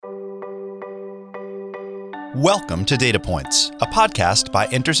Welcome to Data Points, a podcast by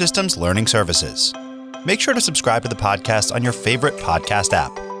InterSystems Learning Services. Make sure to subscribe to the podcast on your favorite podcast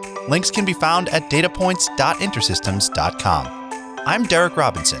app. Links can be found at datapoints.intersystems.com. I'm Derek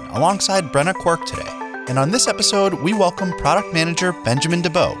Robinson, alongside Brenna Quirk today. And on this episode, we welcome Product Manager Benjamin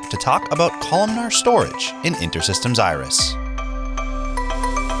DeBow to talk about columnar storage in InterSystems Iris.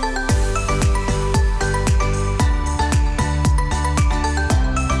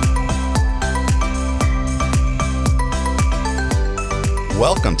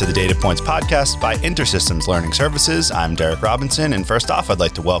 Welcome to the Data Points podcast by InterSystems Learning Services. I'm Derek Robinson, and first off, I'd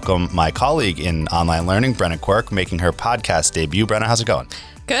like to welcome my colleague in online learning, Brenna Quirk, making her podcast debut. Brenna, how's it going?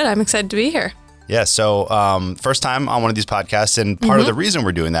 Good. I'm excited to be here. Yeah, so first time on one of these podcasts, and part of the reason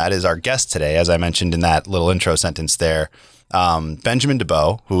we're doing that is our guest today, as I mentioned in that little intro sentence there, Benjamin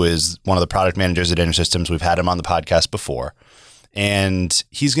DeBow, who is one of the product managers at InterSystems. We've had him on the podcast before, and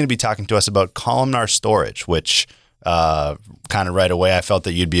he's going to be talking to us about columnar storage, which kind of right away, I felt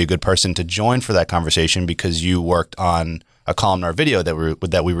that you'd be a good person to join for that conversation because you worked on a columnar video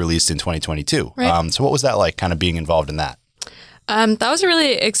that we released in 2022. Right. So what was that like, kind of being involved in that? That was a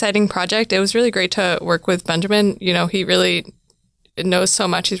really exciting project. It was really great to work with Benjamin. You know, he really knows so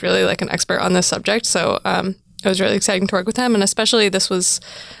much. He's really like an expert on this subject. So it was really exciting to work with him. And especially this was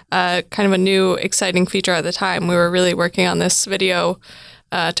kind of a new, exciting feature at the time. We were really working on this video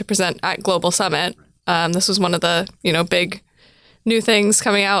to present at Global Summit. This was one of the, big new things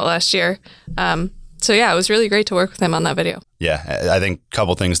coming out last year. So yeah, it was really great to work with him on that video. Yeah, I think a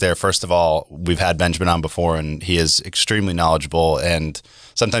couple things there. First of all, we've had Benjamin on before, and he is extremely knowledgeable. And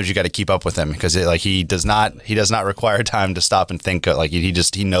sometimes you got to keep up with him because he does not require time to stop and think.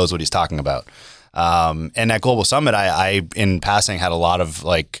 He knows what he's talking about. And at Global Summit, I in passing had a lot of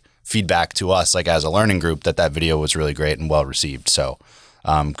feedback to us as a learning group that video was really great and well received. So.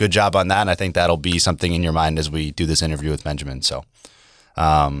 Good job on that, and I think that'll be something in your mind as we do this interview with Benjamin. So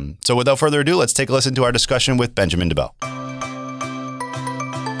without further ado, let's take a listen to our discussion with Benjamin DeBow.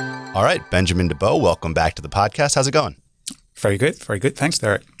 All right, Benjamin DeBow, welcome back to the podcast. How's it going? Very good. Thanks,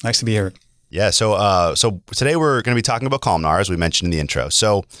 Derek. Nice to be here. Yeah, so today we're going to be talking about columnar, as we mentioned in the intro.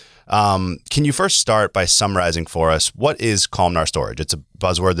 So can you first start by summarizing for us what is columnar storage? It's a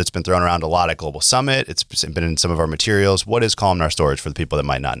buzzword that's been thrown around a lot at Global Summit. It's been in some of our materials. What is columnar storage for the people that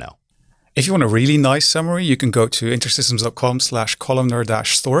might not know? If you want a really nice summary, you can go to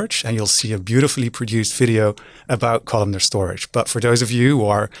intersystems.com/columnar-storage and you'll see a beautifully produced video about columnar storage. But for those of you who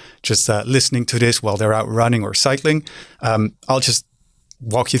are just listening to this while they're out running or cycling, I'll just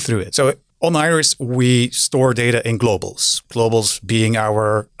walk you through it. So on Iris, we store data in globals. Globals being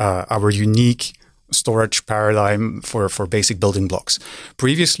our unique storage paradigm for basic building blocks.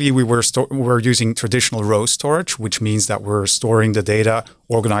 Previously, we were using traditional row storage, which means that we're storing the data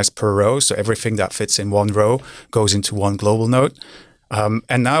organized per row. So everything that fits in one row goes into one global node.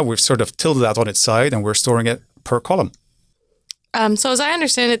 And now we've sort of tilted that on its side and we're storing it per column. So as I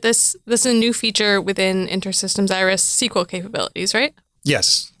understand it, this is a new feature within InterSystems Iris SQL capabilities, right?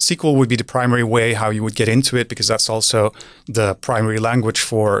 Yes, SQL would be the primary way how you would get into it because that's also the primary language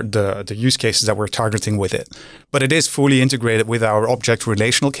for the use cases that we're targeting with it. But it is fully integrated with our object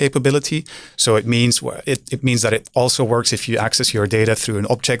relational capability. So it means that it also works if you access your data through an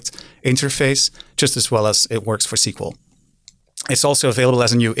object interface, just as well as it works for SQL. It's also available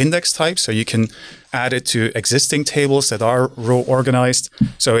as a new index type, so you can add it to existing tables that are row organized.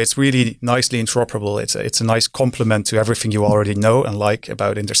 So it's really nicely interoperable. It's a nice complement to everything you already know and like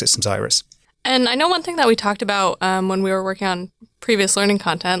about InterSystems Iris. And I know one thing that we talked about when we were working on previous learning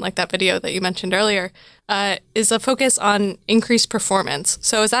content, like that video that you mentioned earlier, is a focus on increased performance.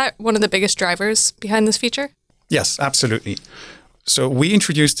 So is that one of the biggest drivers behind this feature? Yes, absolutely. So we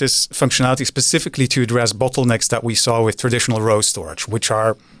introduced this functionality specifically to address bottlenecks that we saw with traditional row storage, which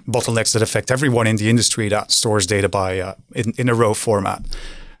are bottlenecks that affect everyone in the industry that stores data by in a row format.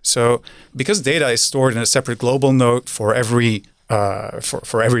 So because data is stored in a separate global node for every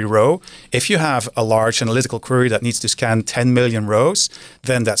row, if you have a large analytical query that needs to scan 10 million rows,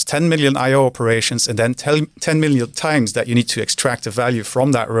 then that's 10 million I/O operations and then 10 million times that you need to extract a value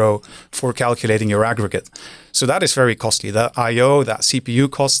from that row for calculating your aggregate. So that is very costly. That I/O, that CPU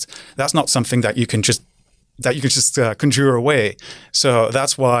cost, that's not something that you can just conjure away. So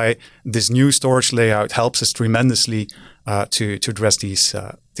that's why this new storage layout helps us tremendously to address these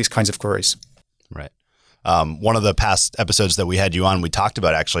kinds of queries. Right. One of the past episodes that we had you on, we talked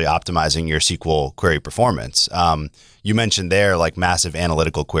about actually optimizing your SQL query performance. You mentioned there massive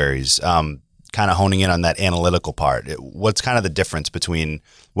analytical queries. Kind of honing in on that analytical part. What's kind of the difference between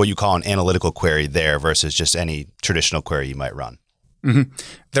what you call an analytical query there versus just any traditional query you might run?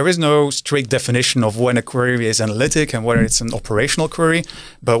 There is no strict definition of when a query is analytic and whether it's an operational query,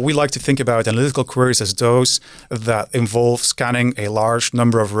 but we like to think about analytical queries as those that involve scanning a large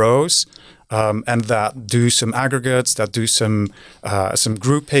number of rows and that do some aggregates, that do some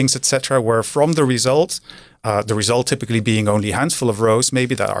groupings, etc., where from the result typically being only a handful of rows,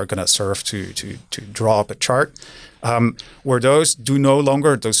 maybe that are going to serve to draw up a chart, where those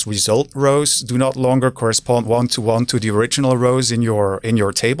result rows do not longer correspond one-to-one to the original rows in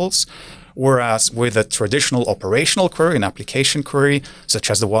your tables. Whereas with a traditional operational query, an application query,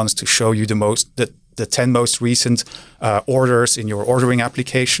 such as the ones to show you the 10 most recent orders in your ordering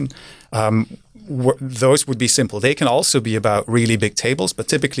application, those would be simple. They can also be about really big tables, but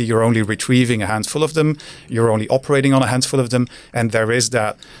typically you're only retrieving a handful of them. You're only operating on a handful of them, and there is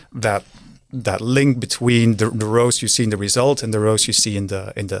that link between the rows you see in the result and the rows you see in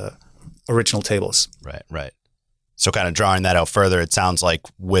the original tables. Right. So kind of drawing that out further, it sounds like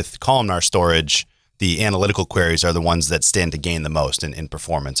with columnar storage, the analytical queries are the ones that stand to gain the most in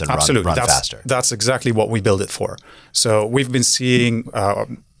performance and run faster. That's exactly what we build it for. So we've been seeing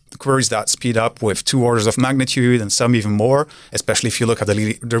queries that speed up with 2 orders of magnitude and some even more, especially if you look at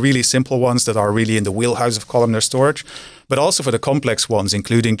the really simple ones that are really in the wheelhouse of columnar storage, but also for the complex ones,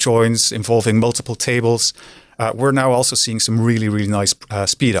 including joins involving multiple tables. We're now also seeing some really, really nice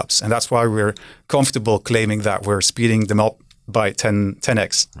speed ups. And that's why we're comfortable claiming that we're speeding them up by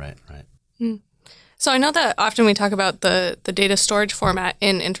 10x. Right. So I know that often we talk about the data storage format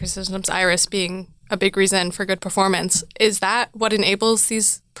in IntraSystems Iris being a big reason for good performance. Is that what enables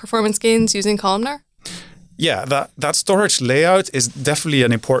these performance gains using columnar? Yeah, that storage layout is definitely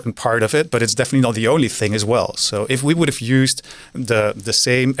an important part of it, but it's definitely not the only thing as well. So if we would have used the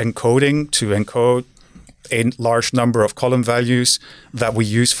same encoding to encode a large number of column values that we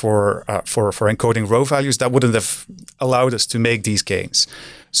use for encoding row values, that wouldn't have allowed us to make these gains.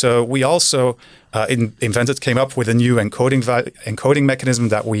 So we also came up with a new encoding mechanism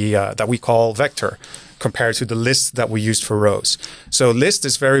that we call vector, compared to the list that we used for rows. So list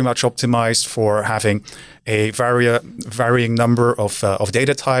is very much optimized for having a varying number of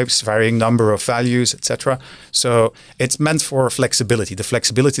data types, varying number of values, etc. So it's meant for flexibility, the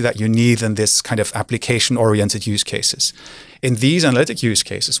flexibility that you need in this kind of application-oriented use cases. In these analytic use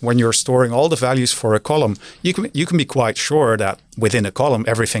cases, when you're storing all the values for a column, you can be quite sure that within a column,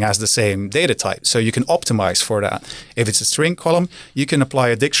 everything has the same data type. So you can optimize for that. If it's a string column, you can apply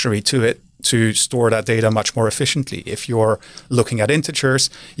a dictionary to it to store that data much more efficiently. If you're looking at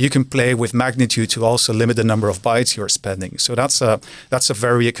integers, you can play with magnitude to also limit the number of bytes you're spending. So that's a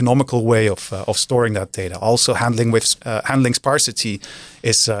very economical way of storing that data. Also, handling sparsity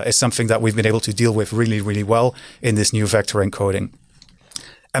is something that we've been able to deal with really, really well in this new vector encoding.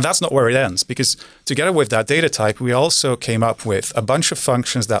 And that's not where it ends, because together with that data type, we also came up with a bunch of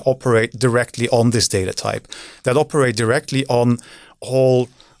functions that operate directly on this data type, that operate directly on whole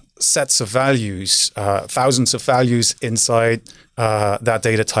sets of values, thousands of values inside that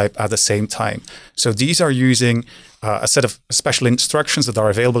data type at the same time. So these are using a set of special instructions that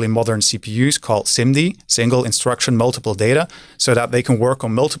are available in modern CPUs called SIMD, single instruction multiple data, so that they can work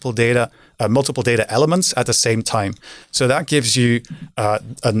on multiple data elements at the same time. So that gives you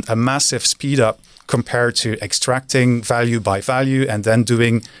a massive speed up compared to extracting value by value and then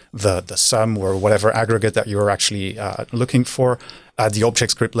doing the sum or whatever aggregate that you're actually looking for at the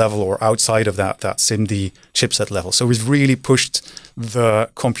object script level or outside of that SIMD chipset level. So we've really pushed the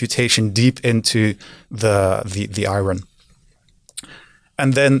computation deep into the iron.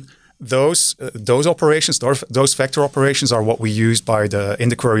 And then those operations, those vector operations are what we use in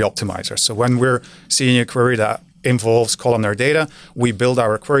the query optimizer. So when we're seeing a query that involves columnar data, we build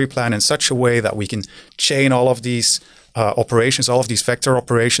our query plan in such a way that we can chain all of these operations, all of these vector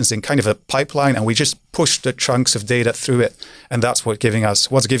operations in kind of a pipeline, and we just push the chunks of data through it. And that's what's giving us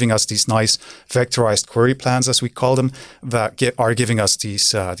these nice vectorized query plans, as we call them, that are giving us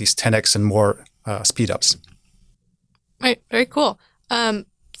these 10x and more speed ups. Right, very cool.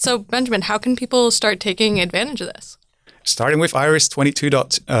 So Benjamin, how can people start taking advantage of this? Starting with Iris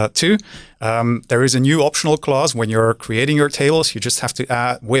 22.2, there is a new optional clause when you're creating your tables. You just have to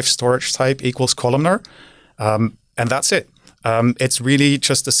add with storage type equals columnar. And that's it. It's really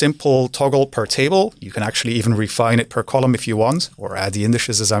just a simple toggle per table. You can actually even refine it per column if you want, or add the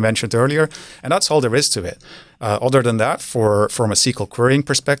indices as I mentioned earlier. And that's all there is to it. Other than that, from a SQL querying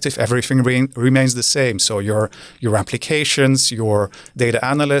perspective, everything remains the same. So your applications, your data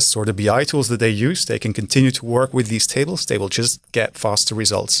analysts, or the BI tools that they use, they can continue to work with these tables. They will just get faster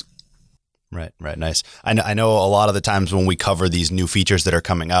results. Right. Nice. I know a lot of the times when we cover these new features that are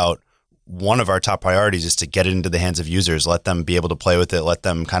coming out, one of our top priorities is to get it into the hands of users, let them be able to play with it, let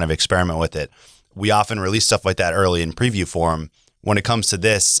them kind of experiment with it. We often release stuff like that early in preview form. When it comes to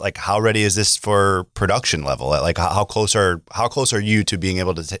this, like, how ready is this for production level? Like, how close are you to being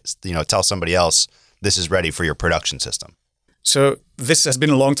able to tell somebody else this is ready for your production system? So this has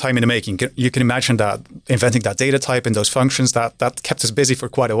been a long time in the making. You can imagine that inventing that data type and those functions, that kept us busy for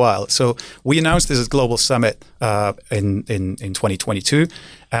quite a while. So we announced this at Global Summit in 2022.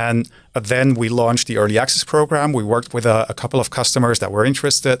 And then we launched the early access program. We worked with a couple of customers that were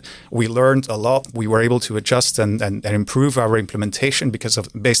interested. We learned a lot. We were able to adjust and improve our implementation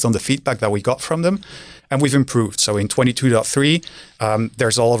based on the feedback that we got from them. And we've improved. So in 22.3,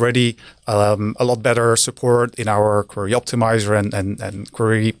 there's already a lot better support in our query optimizer and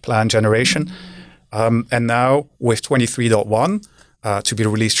query plan generation. And now with 23.1 to be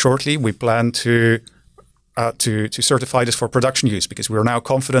released shortly, we plan to certify this for production use, because we're now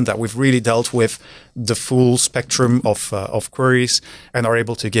confident that we've really dealt with the full spectrum of queries and are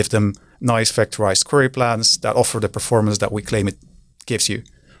able to give them nice vectorized query plans that offer the performance that we claim it gives you.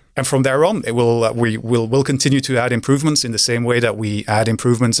 And from there on, we'll continue to add improvements in the same way that we add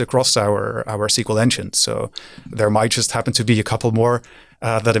improvements across our SQL engine. So there might just happen to be a couple more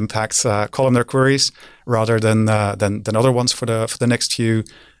that impacts columnar queries rather than other ones for the next few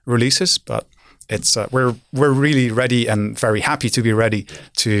releases. But it's we're really ready and very happy to be ready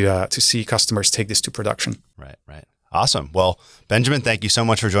to see customers take this to production. Right. Awesome. Well, Benjamin, thank you so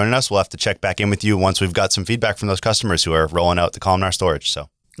much for joining us. We'll have to check back in with you once we've got some feedback from those customers who are rolling out the columnar storage. So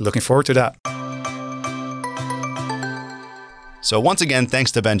looking forward to that. So once again,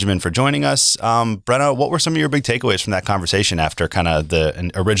 thanks to Benjamin for joining us. Brenna, what were some of your big takeaways from that conversation after kind of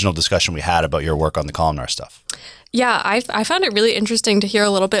the original discussion we had about your work on the columnar stuff? Yeah, I found it really interesting to hear a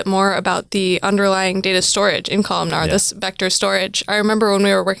little bit more about the underlying data storage in columnar, this vector storage. I remember when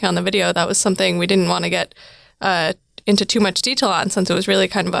we were working on the video, that was something we didn't want to get into too much detail on, since it was really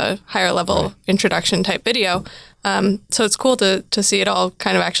kind of a higher level introduction type video. So it's cool to see it all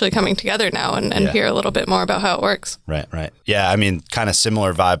kind of actually coming together now and hear a little bit more about how it works. Right. Yeah, I mean, kind of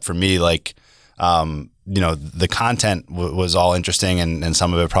similar vibe for me. Like, the content was all interesting, and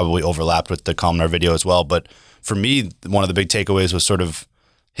some of it probably overlapped with the columnar video as well. But for me, one of the big takeaways was sort of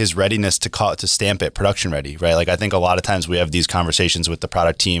his readiness to stamp it production ready, right? Like, I think a lot of times we have these conversations with the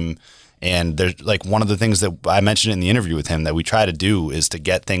product team, and there's like one of the things that I mentioned in the interview with him that we try to do is to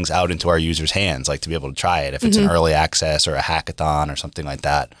get things out into our users' hands, like to be able to try it if it's an early access or a hackathon or something like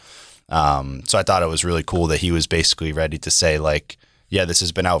that. So I thought it was really cool that he was basically ready to say, like, yeah, this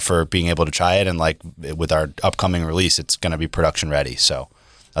has been out for being able to try it, and like with our upcoming release, it's going to be production ready. So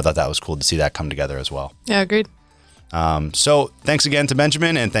I thought that was cool to see that come together as well. Yeah, agreed. So thanks again to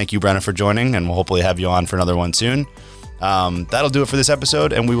Benjamin, and thank you, Brenna, for joining, and we'll hopefully have you on for another one soon. That'll do it for this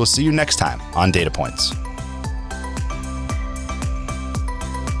episode, and we will see you next time on Data Points.